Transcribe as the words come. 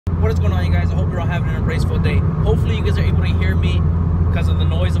What is going on, you guys? I hope you're all having an embraceful day. Hopefully you guys are able to hear me because of the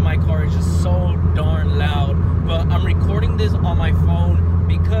noise of my car. It's just so darn loud. But I'm recording this on my phone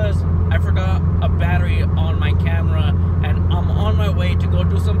because I forgot a battery on my camera, and I'm on my way to go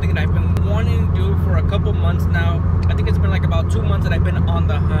do something that I've been wanting to do for a couple months now. I think it's been like about 2 months that I've been on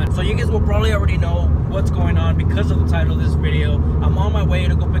the hunt. So you guys will probably already know what's going on because of the title of this video. I'm on my way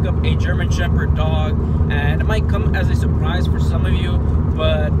to go pick up a German Shepherd dog, and it might come as a surprise for some of you,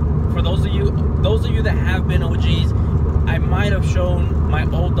 but for those of you that have been OGs, I might have shown my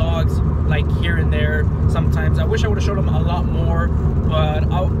old dogs like here and there sometimes. I wish I would have showed them a lot more, but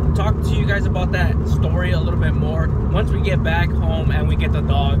I'll talk to you guys about that story a little bit more once we get back home and we get the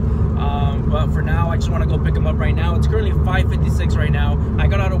dog. But for now, I just want to go pick him up right now. It's currently 5:56 right now. I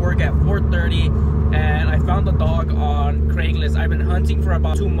got out of work at 4:30 and I found the dog on Craigslist. I've been hunting for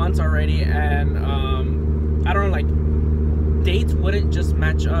about 2 months already, and I don't know, like, dates wouldn't just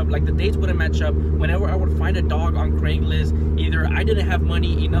match up. Like, the dates wouldn't match up. Whenever I would find a dog on Craigslist, either I didn't have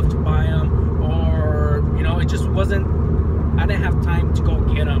money enough to buy him, or, you know, it just wasn't, I didn't have time to go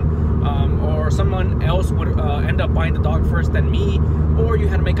get him, or someone else would end up buying the dog first than me, or you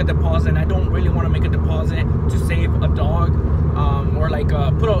had to make a deposit, and I don't really want to make a deposit to save a dog, or like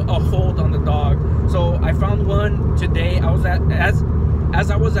put a hold on the dog. So I found one today. I was as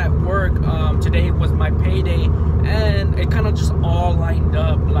I was at work, today was my payday, and it kind of just all lined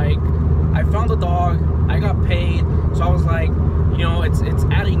up. Like, I found the dog, I got paid, so I was like, you know, it's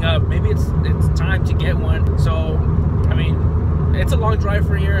adding up. Maybe it's time to get one. So, I mean, it's a long drive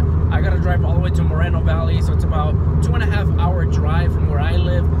from here. I gotta drive all the way to Moreno Valley, so it's about 2.5 hour drive from where I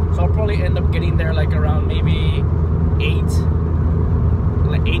live. So I'll probably end up getting there like around maybe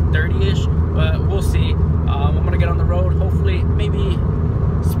 8:30ish, but we'll see. I'm gonna get on the road, hopefully maybe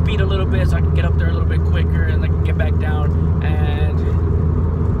speed a little bit so I can get up there a little bit quicker and I can get back down. And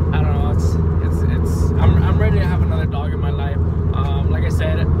I don't know, I'm ready to have another dog in my life. Like I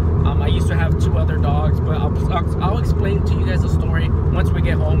said, I used to have 2 other dogs, but I'll explain to you guys the story once we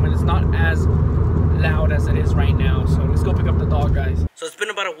get home, and it's not as loud as it is right now. So let's go pick up the dog, guys. So it's been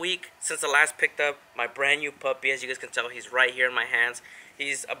about a week since I last picked up my brand new puppy. As you guys can tell, he's right here in my hands.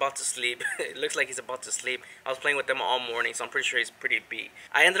 He's about to sleep. It looks like he's about to sleep. I was playing with him all morning, so I'm pretty sure he's pretty beat.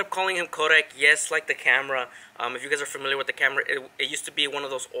 I ended up calling him Kodak, yes, like the camera. If you guys are familiar with the camera, it used to be one of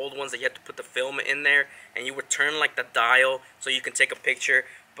those old ones that you had to put the film in there, and you would turn like the dial so you can take a picture.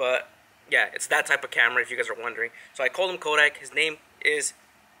 But yeah, it's that type of camera, if you guys are wondering. So I called him Kodak. His name is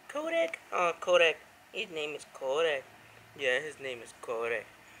Kodak. Oh, Kodak. His name is Kodak. Yeah, his name is Kodak.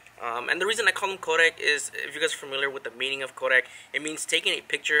 And the reason I call him Kodak is, if you guys are familiar with the meaning of Kodak, it means taking a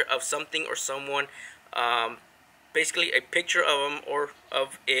picture of something or someone, basically a picture of them or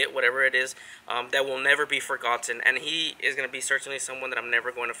of it, whatever it is, that will never be forgotten. And he is going to be certainly someone that I'm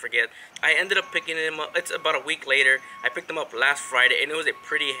never going to forget. I ended up picking him up, it's about a week later. I picked him up last Friday, and it was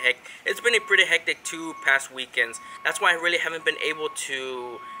it's been a pretty hectic 2 past weekends. That's why I really haven't been able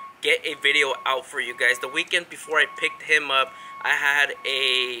to get a video out for you guys. The weekend before I picked him up,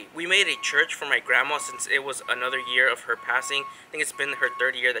 we made a church for my grandma, since it was another year of her passing. I think it's been her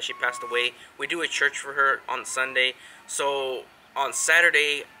 3rd year that she passed away. We do a church for her on Sunday. So on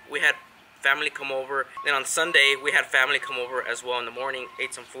Saturday we had family come over. Then on Sunday we had family come over as well in the morning,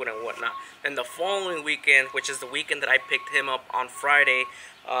 ate some food and whatnot. And the following weekend, which is the weekend that I picked him up on Friday,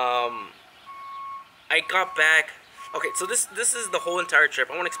 I got back. Okay, so this is the whole entire trip.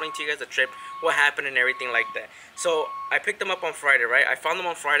 I want to explain to you guys the trip, what happened and everything like that. So I picked him up on Friday, right? I found him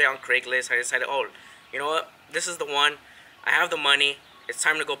on Friday on Craigslist. I decided, oh, you know what? This is the one. I have the money. It's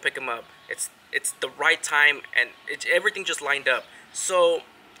time to go pick him up. It's the right time, and everything just lined up. So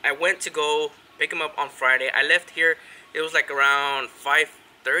I went to go pick him up on Friday. I left here. It was like around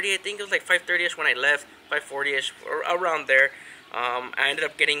 5:30. I think it was like 5:30ish when I left, 5:40ish, or around there. I ended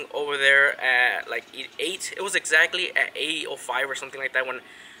up getting over there at like 8. It was exactly at 8:05 or something like that when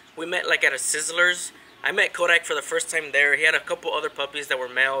we met, like at a Sizzlers. I met Kodak for the first time there. He had a couple other puppies that were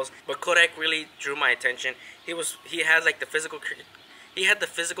males, but Kodak really drew my attention. He had like the physical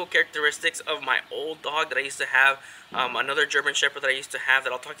characteristics of my old dog that I used to have, another German Shepherd that I used to have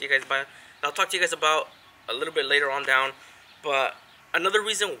that I'll talk to you guys about a little bit later on down. But another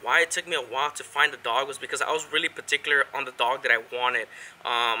reason why it took me a while to find the dog was because I was really particular on the dog that I wanted.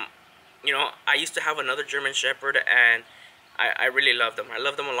 You know, I used to have another German Shepherd, and I really loved them. I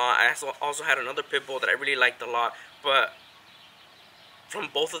loved them a lot. I also had another pit bull that I really liked a lot. But from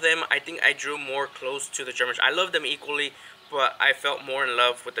both of them, I think I drew more close to the German. I loved them equally, but I felt more in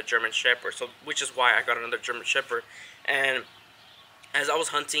love with the German Shepherd. So, which is why I got another German Shepherd. And as I was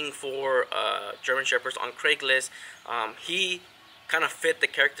hunting for German Shepherds on Craigslist, he kind of fit the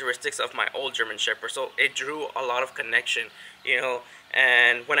characteristics of my old German Shepherd. So it drew a lot of connection, you know.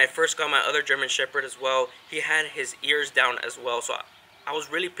 And when I first got my other German Shepherd as well, he had his ears down as well. So I was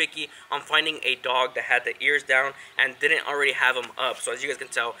really picky on finding a dog that had the ears down and didn't already have them up. So as you guys can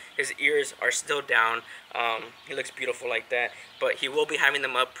tell, his ears are still down. He looks beautiful like that, but he will be having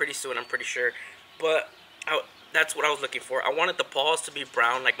them up pretty soon, I'm pretty sure. But that's what I was looking for. I wanted the paws to be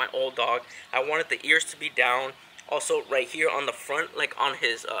brown like my old dog. I wanted the ears to be down. Also right here on the front, like on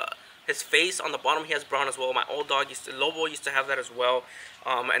his face, on the bottom he has brown as well. My old dog Lobo used to have that as well.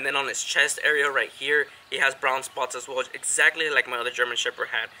 And then on his chest area right here, he has brown spots as well, exactly like my other German Shepherd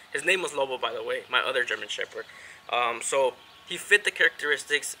had. His name was Lobo, by the way, my other German Shepherd. So he fit the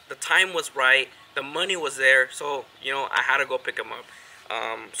characteristics. The time was right. The money was there. So, you know, I had to go pick him up.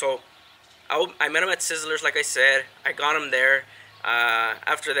 So I met him at Sizzlers, like I said. I got him there.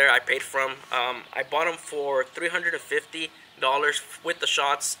 After there, I paid for him. I bought him for $350 with the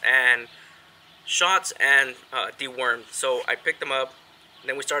shots and dewormed. So I picked him up.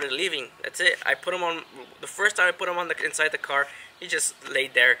 Then we started leaving. That's it. I put him on. The first time I put him on inside the car, he just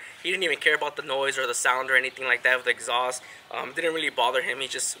laid there. He didn't even care about the noise or the sound or anything like that with the exhaust. Didn't really bother him. He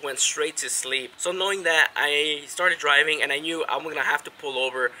just went straight to sleep. So knowing that, I started driving, and I knew I'm gonna have to pull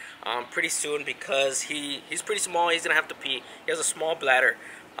over pretty soon because he's pretty small. He's gonna have to pee. He has a small bladder.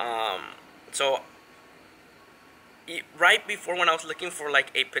 So right before, when I was looking for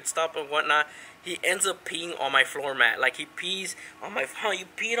like a pit stop and whatnot, he ends up peeing on my floor mat. Like he pees on my, you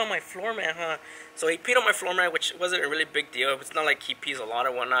peed on my floor mat, huh? So he peed on my floor mat, which wasn't a really big deal. It's not like he pees a lot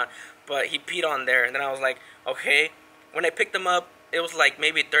or whatnot, but he peed on there. And then I was like, okay. When I picked him up, it was like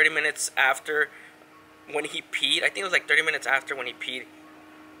maybe 30 minutes after when he peed. I think it was like 30 minutes after when he peed.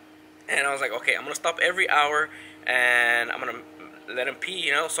 And I was like, okay, I'm gonna stop every hour and I'm gonna let him pee,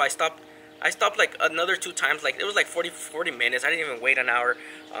 you know. So I stopped like another 2 times. Like it was like 40 minutes. I didn't even wait an hour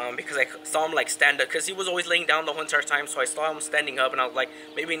because I saw him like stand up, because he was always laying down the whole entire time. So I saw him standing up and I was like,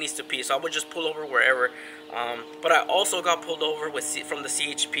 maybe he needs to pee. So I would just pull over wherever. But I also got pulled over from the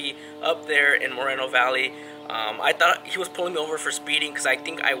CHP up there in Moreno Valley. I thought he was pulling me over for speeding because I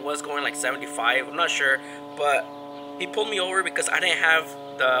think I was going like 75. I'm not sure, but he pulled me over because I didn't have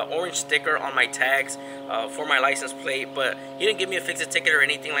the orange sticker on my tags for my license plate. But he didn't give me a fix-it ticket or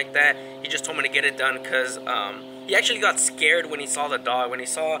anything like that. He just told me to get it done because he actually got scared when he saw the dog, when he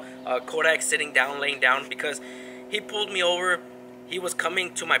saw Kodak sitting down, laying down, because he pulled me over. He was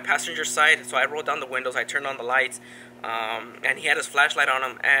coming to my passenger side, so I rolled down the windows, I turned on the lights, and he had his flashlight on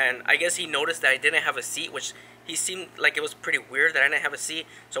him, and I guess he noticed that I didn't have a seat, which he seemed like it was pretty weird that I didn't have a seat.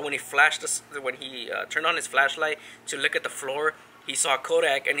 So when he turned on his flashlight to look at the floor, he saw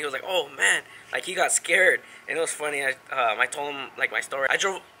Kodak, and he was like, oh man, like he got scared. And it was funny. I told him like my story. I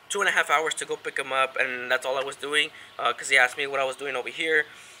drove 2.5 hours to go pick him up, and that's all I was doing because he asked me what I was doing over here.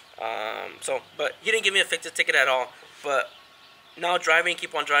 But he didn't give me a fix-it ticket at all. But now driving,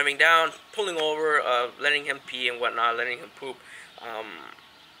 keep on driving down, pulling over, letting him pee and whatnot, letting him poop.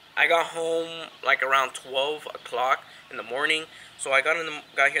 I got home like around 12 o'clock in the morning. So I got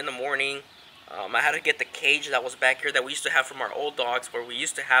here in the morning. I had to get the cage that was back here that we used to have from our old dogs, where we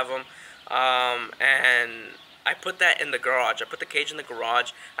used to have them. And I put that in the garage. I put the cage in the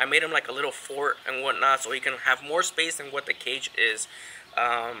garage. I made him like a little fort and whatnot so he can have more space than what the cage is.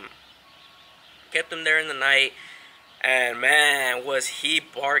 Kept him there in the night. And man, was he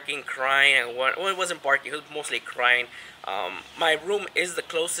barking, crying, and well, it wasn't barking, he was mostly crying. My room is the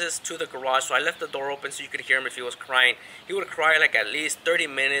closest to the garage, so I left the door open so you could hear him if he was crying. He would cry like at least 30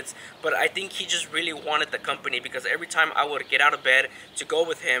 minutes, but I think he just really wanted the company, because every time I would get out of bed to go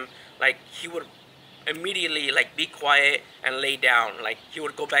with him, like he would immediately like be quiet and lay down, like he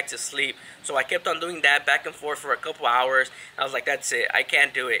would go back to sleep. So I kept on doing that back and forth for a couple hours. I was like, that's it, I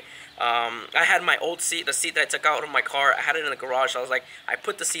can't do it. I had my old seat, the seat that I took out of my car, I had it in the garage. So I was like, I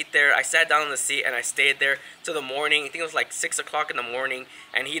put the seat there, I sat down in the seat, and I stayed there till the morning. I think it was like 6 o'clock in the morning,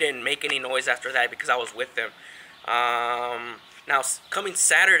 and he didn't make any noise after that because I was with him. Now coming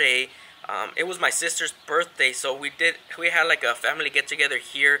Saturday, it was my sister's birthday, so we had like a family get together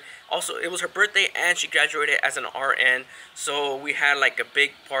here. Also, it was her birthday and she graduated as an RN, so we had like a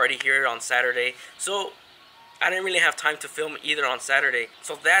big party here on Saturday. So I didn't really have time to film either on Saturday.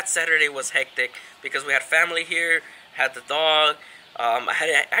 So that Saturday was hectic because we had family here, had the dog.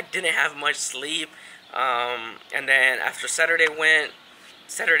 I didn't have much sleep, and then after Saturday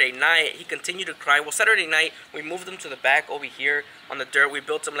night, he continued to cry. Well, Saturday night, we moved him to the back over here on the dirt. We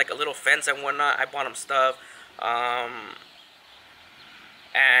built him like a little fence and whatnot. I bought him stuff.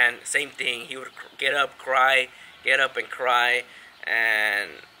 And same thing. He would get up and cry. And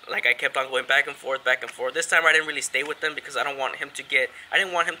like I kept on going back and forth, back and forth. This time I didn't really stay with them because I didn't want him to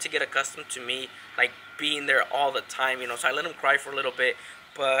get accustomed to me like being there all the time, you know. So I let him cry for a little bit,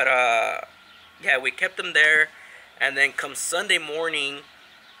 but yeah, we kept him there, and then come Sunday morning,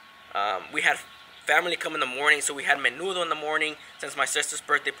 we had family come in the morning, so we had menudo in the morning. Since my sister's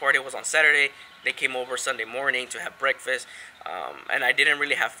birthday party was on Saturday, they came over Sunday morning to have breakfast, and I didn't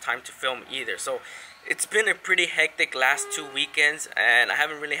really have time to film either. So it's been a pretty hectic last 2 weekends, and I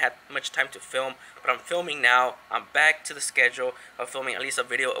haven't really had much time to film, but I'm filming now. I'm back to the schedule of filming at least a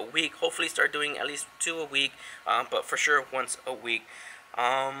video a week. Hopefully start doing at least 2 a week, but for sure once a week.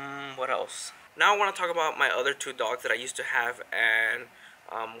 What else? Now I want to talk about my other 2 dogs that I used to have, and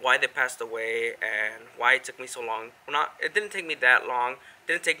why they passed away, and why it took me so long. Well, it didn't take me that long. It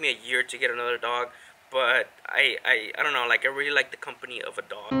didn't take me a year to get another dog, but I don't know, like I really like the company of a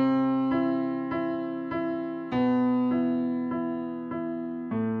dog.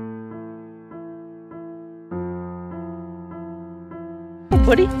 Hey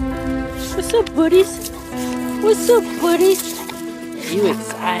buddy, what's up buddies? What's up buddies? You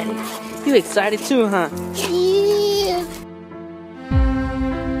excited? You excited too, huh? Yeah.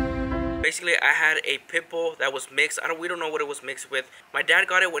 Basically, I had a pit bull that was mixed. We don't know what it was mixed with. My dad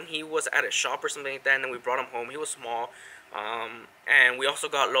got it when he was at a shop or something like that, and then we brought him home. He was small, and we also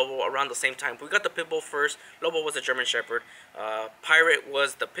got Lobo around the same time. We got the pit bull first. Lobo was a German Shepherd. Pirate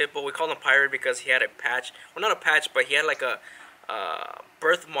was the pit bull. We called him Pirate because he had a patch. Well, not a patch, but he had like a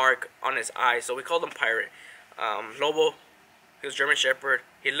birthmark on his eye, so we called him Pirate. Lobo, he was German Shepherd.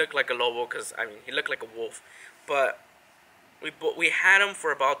 He looked like a Lobo because, I mean, he looked like a wolf, but we had him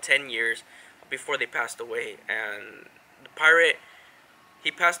for about 10 years before they passed away. And the Pirate,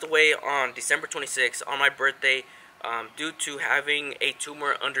 he passed away on December 26th on my birthday, due to having a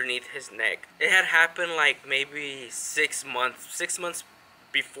tumor underneath his neck. It had happened like maybe 6 months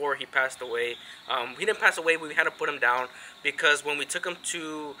before he passed away. He didn't pass away, we had to put him down because when we took him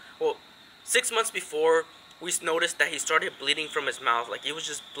to, well, 6 months before, we noticed that he started bleeding from his mouth. Like, he was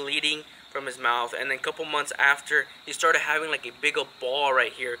just bleeding from his mouth, and then a couple months after, he started having like a big old ball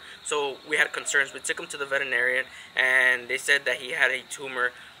right here. So we had concerns. We took him to the veterinarian, and they said that he had a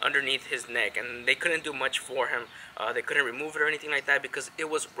tumor underneath his neck, and they couldn't do much for him. They couldn't remove it or anything like that because it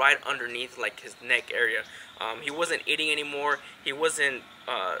was right underneath like his neck area. He wasn't eating anymore. He wasn't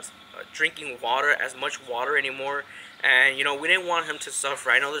drinking water, as much water anymore. And, you know, we didn't want him to suffer.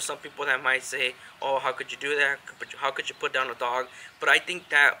 I know there's some people that might say, oh, how could you do that? How could you put down a dog? But I think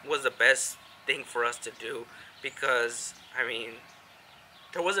that was the best thing for us to do because, I mean,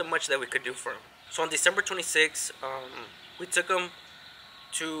 there wasn't much that we could do for him. So on December 26th, we took him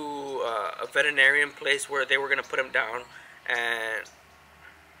to a veterinarian place where they were going to put him down. And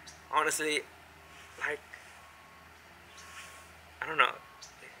honestly, like, I don't know.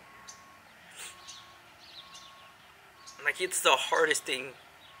 Like, it's the hardest thing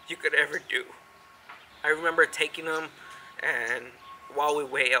you could ever do. I remember taking him, and while we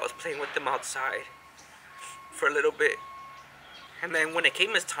wait, I was playing with them outside for a little bit. And then when it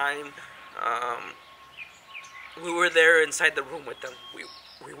came his time, we were there inside the room with them.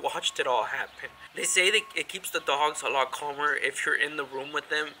 We watched it all happen. They say that it keeps the dogs a lot calmer if you're in the room with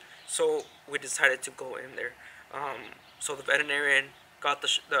them. So we decided to go in there. So the veterinarian got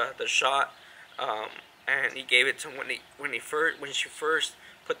the shot. And he gave it to him when she first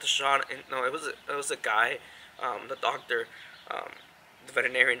put the shot in. No, it was a guy, the doctor, the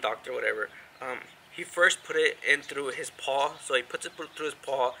veterinarian doctor, whatever. He first put it in through his paw, so he puts it through his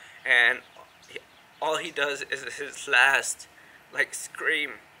paw, and all he does is his last, like,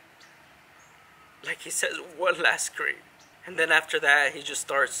 scream. Like, he says one last scream, and then after that he just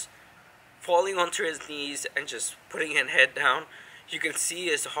starts falling onto his knees and just putting his head down. You can see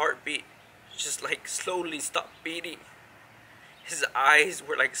his heartbeat just like slowly stop beating. His eyes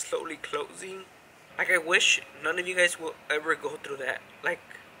were like slowly closing. Like, I wish none of you guys will ever go through that. Like,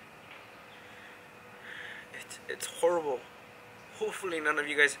 it's horrible. Hopefully none of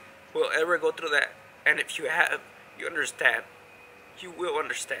you guys will ever go through that. And if you have, you understand. You will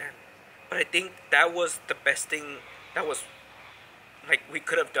understand. But I think that was the best thing that was, like, we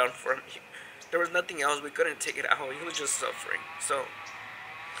could have done for him. There was nothing else. We couldn't take it out. He was just suffering. So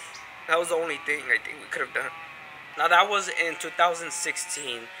that was the only thing I think we could have done. Now, that was in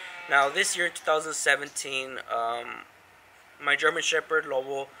 2016. Now, this year, 2017, my German Shepherd,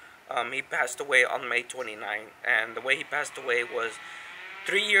 Lobo, he passed away on May 29th. And the way he passed away was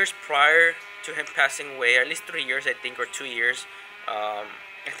 3 years prior to him passing away. At least 3 years, I think, or 2 years. I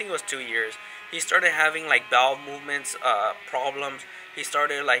think it was 2 years. He started having, like, bowel movements, problems. He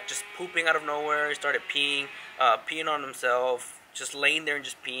started, like, just pooping out of nowhere. He started peeing on himself. just laying there and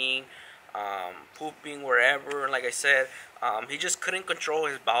just peeing, pooping wherever. Like I said, he just couldn't control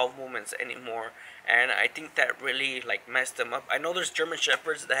his bowel movements anymore, and I think that really like messed him up. I know there's German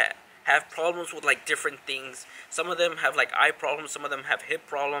Shepherds that have problems with like different things. Some of them have like eye problems, some of them have hip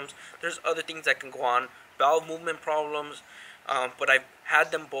problems. There's other things that can go on, bowel movement problems. But I've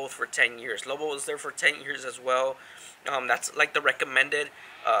had them both for 10 years. Lobo was there for 10 years as well. That's like the recommended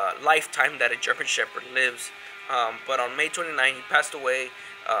lifetime that a German Shepherd lives. But on May 29, he passed away.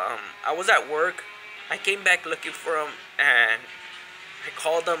 I was at work. I came back looking for him, and I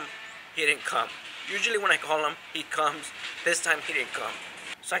called him. He didn't come. Usually when I call him, he comes. This time he didn't come.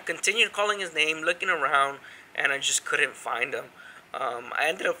 So I continued calling his name, looking around, and I just couldn't find him. I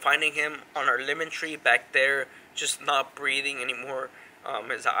ended up finding him on our lemon tree back there, just not breathing anymore.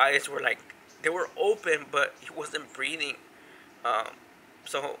 His eyes were like, they were open, but he wasn't breathing.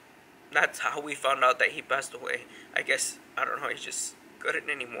 So that's how we found out that he passed away. I guess, I don't know, he just couldn't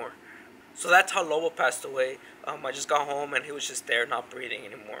anymore. So that's how Lobo passed away. I just got home and he was just there, not breathing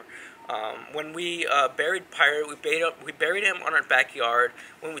anymore. When we buried Pirate, we buried him on our backyard.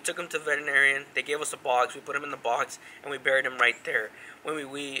 When we took him to the veterinarian, they gave us a box. We put him in the box and we buried him right there. When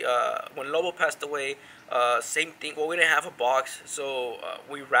when Lobo passed away, same thing. Well, we didn't have a box, so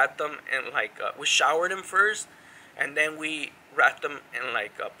we wrapped him in like we showered him first, and then we wrapped him in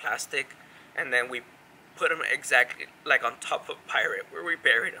like plastic, and then we put him exactly like on top of Pirate where we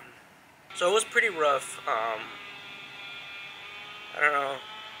buried him. So it was pretty rough. I don't know.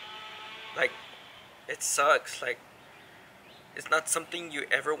 Like, it sucks. Like, it's not something you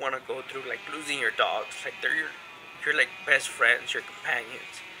ever want to go through. Like losing your dogs. Like they're your like best friends, your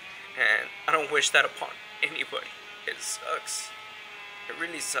companions, and I don't wish that upon anybody. It sucks. It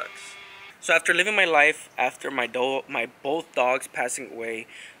really sucks. So after living my life after my both dogs passing away,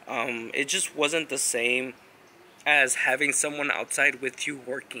 it just wasn't the same as having someone outside with you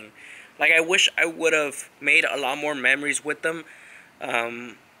working. Like, I wish I would have made a lot more memories with them,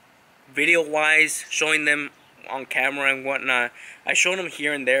 video-wise, showing them on camera and whatnot. I showed them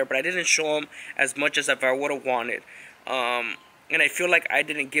here and there, but I didn't show them as much as if I would have wanted. And I feel like I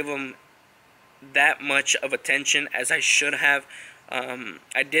didn't give them that much of attention as I should have.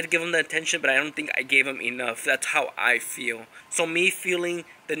 I did give them the attention, but I don't think I gave them enough. That's how I feel. So me feeling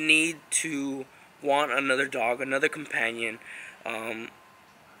the need to want another dog, another companion,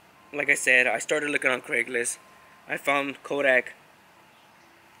 like I said, I started looking on Craigslist. I found Kodak.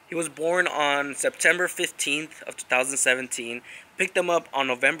 He was born on September 15th of 2017. Picked him up on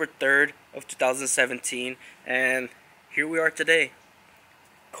November 3rd of 2017. And here we are today.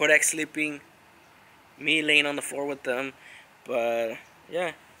 Kodak sleeping. Me laying on the floor with them. But,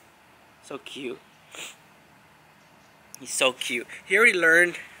 yeah. So cute. He's so cute. He already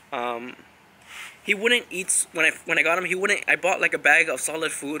learned. He wouldn't eat when I got him. He wouldn't. I bought like a bag of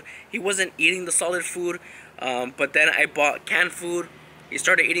solid food. He wasn't eating the solid food. But then I bought canned food. He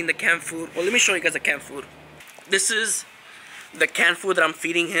started eating the canned food. Well, let me show you guys the canned food. This is the canned food that I'm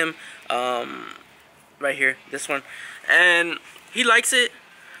feeding him. Right here, this one, and he likes it.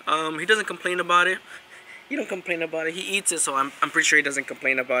 He doesn't complain about it. He don't complain about it. He eats it, so I'm pretty sure he doesn't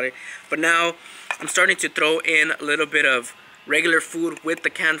complain about it. But now I'm starting to throw in a little bit of regular food with the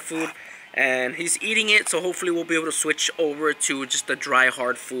canned food, and he's eating it, so hopefully we'll be able to switch over to just the dry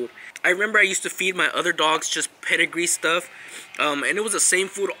hard food. I remember I used to feed my other dogs just pedigree stuff, and it was the same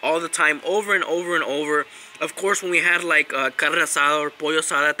food all the time, over and over and over. Of course, when we had like carne asada or pollo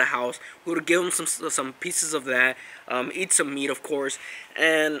asada at the house, we would give him some pieces of that, eat some meat, of course.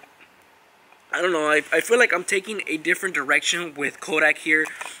 And I don't know, I feel like I'm taking a different direction with Kodak here.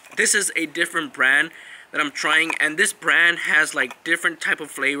 This is a different brand that I'm trying, and this brand has like different type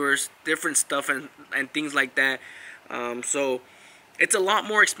of flavors, different stuff and things like that. So it's a lot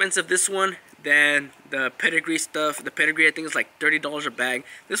more expensive, this one, than the pedigree stuff. The pedigree, I think, is like $30 a bag.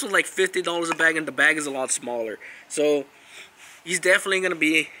 This was like $50 a bag, and the bag is a lot smaller. So he's definitely going to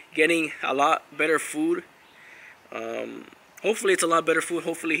be getting a lot better food. Hopefully it's a lot better food.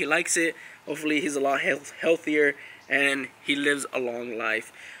 Hopefully he likes it. Hopefully he's a lot healthier, and he lives a long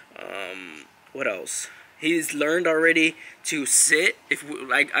life. What else? He's learned already to sit.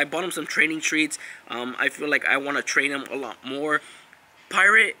 Like, I bought him some training treats. I feel like I want to train him a lot more.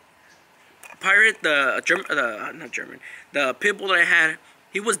 Pirate, the pit bull that I had,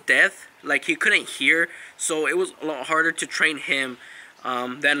 he was deaf. Like, he couldn't hear, so it was a lot harder to train him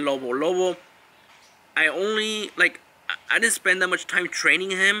than Lobo. Lobo, I didn't spend that much time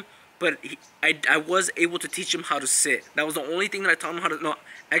training him, but I was able to teach him how to sit. That was the only thing that I taught him how to,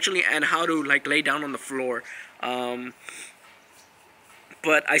 and how to like lay down on the floor.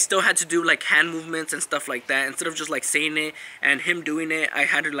 but I still had to do like hand movements and stuff like that. Instead of just like saying it and him doing it, I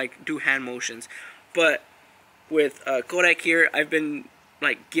had to like do hand motions. But with Kodak here, I've been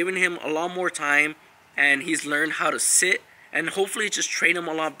like giving him a lot more time, and he's learned how to sit, and hopefully just train him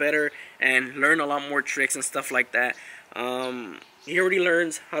a lot better and learn a lot more tricks and stuff like that. He already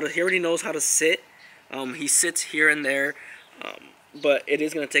knows how to sit. He sits here and there, but it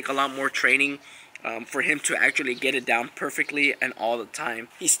is going to take a lot more training for him to actually get it down perfectly and all the time.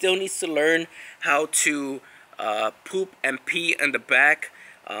 He still needs to learn how to poop and pee in the back.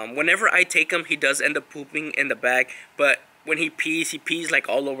 Whenever I take him, he does end up pooping in the back, but when he pees like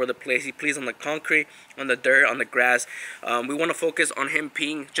all over the place. He pees on the concrete, on the dirt, on the grass. We want to focus on him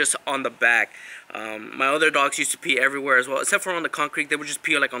peeing just on the back. My other dogs used to pee everywhere as well, except for on the concrete. They would just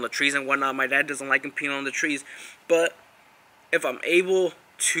pee like on the trees and whatnot. My dad doesn't like him peeing on the trees, but if I'm able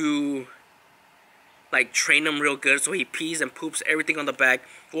to like train him real good so he pees and poops everything on the back,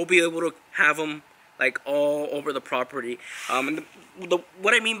 we'll be able to have him like all over the property. And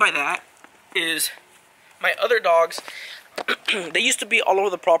what I mean by that is my other dogs, they used to be all over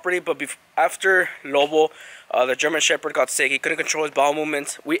the property, but after Lobo, the German Shepherd, got sick, he couldn't control his bowel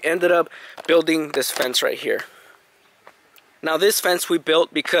movements, we ended up building this fence right here. Now this fence we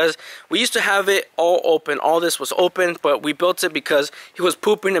built because we used to have it all open. All this was open, but we built it because he was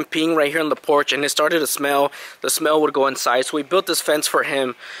pooping and peeing right here on the porch, and it started to smell. The smell would go inside, so we built this fence for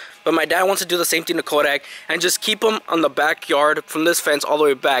him. But my dad wants to do the same thing to Kodak and just keep him on the backyard from this fence all the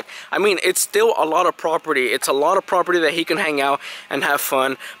way back. I mean, it's still a lot of property. It's a lot of property that he can hang out and have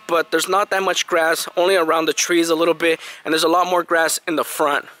fun. But there's not that much grass, only around the trees a little bit. And there's a lot more grass in the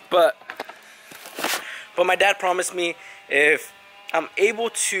front. But my dad promised me if I'm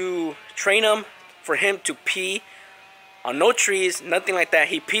able to train him for him to pee on no trees, nothing like that.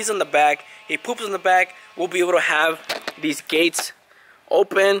 He pees in the back, he poops in the back, we'll be able to have these gates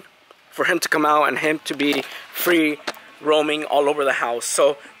open for him to come out and him to be free roaming all over the house.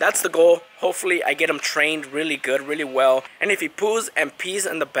 So that's the goal. Hopefully I get him trained really good, really well. And if he poos and pees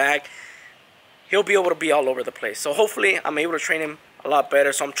in the back, he'll be able to be all over the place. So hopefully I'm able to train him a lot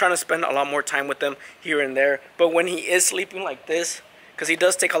better. So I'm trying to spend a lot more time with him here and there. But when he is sleeping like this, because he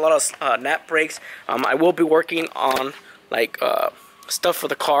does take a lot of nap breaks, I will be working on like stuff for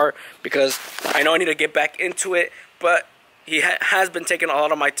the car, because I know I need to get back into it. But he has been taking a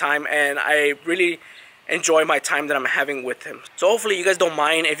lot of my time, and I really enjoy my time that I'm having with him. So hopefully you guys don't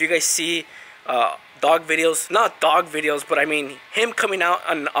mind if you guys see dog videos. Not dog videos, but I mean him coming out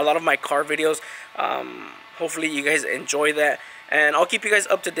on a lot of my car videos. Hopefully you guys enjoy that, and I'll keep you guys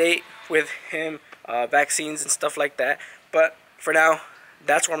up to date with him, vaccines and stuff like that. But for now,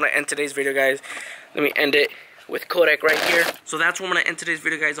 that's where I'm going to end today's video, guys. Let me end it with Kodak right here. So that's where I'm going to end today's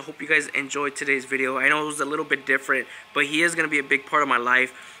video, guys. I hope you guys enjoyed today's video. I know it was a little bit different, but he is going to be a big part of my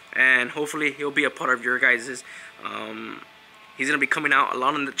life, and hopefully he'll be a part of your guys's. He's going to be coming out a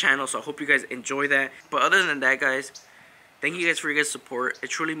lot on the channel, so I hope you guys enjoy that. But other than that, guys, thank you guys for your guys' support. It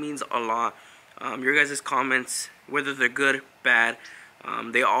truly means a lot. Your guys' comments, whether they're good, bad,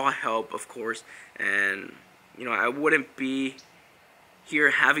 they all help, of course. And, you know, I wouldn't be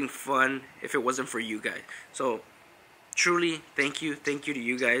here having fun if it wasn't for you guys. So truly thank you to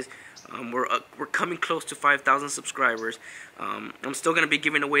you guys. We're coming close to 5,000 subscribers. I'm still gonna be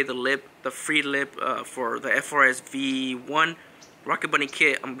giving away the free lip for the FRS V1 Rocket Bunny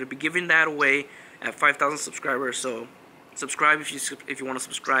kit. I'm gonna be giving that away at 5,000 subscribers. So subscribe if you want to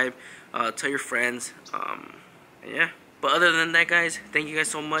subscribe. Tell your friends. Yeah. But other than that, guys, thank you guys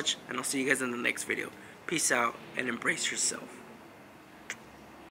so much, and I'll see you guys in the next video. Peace out and embrace yourself.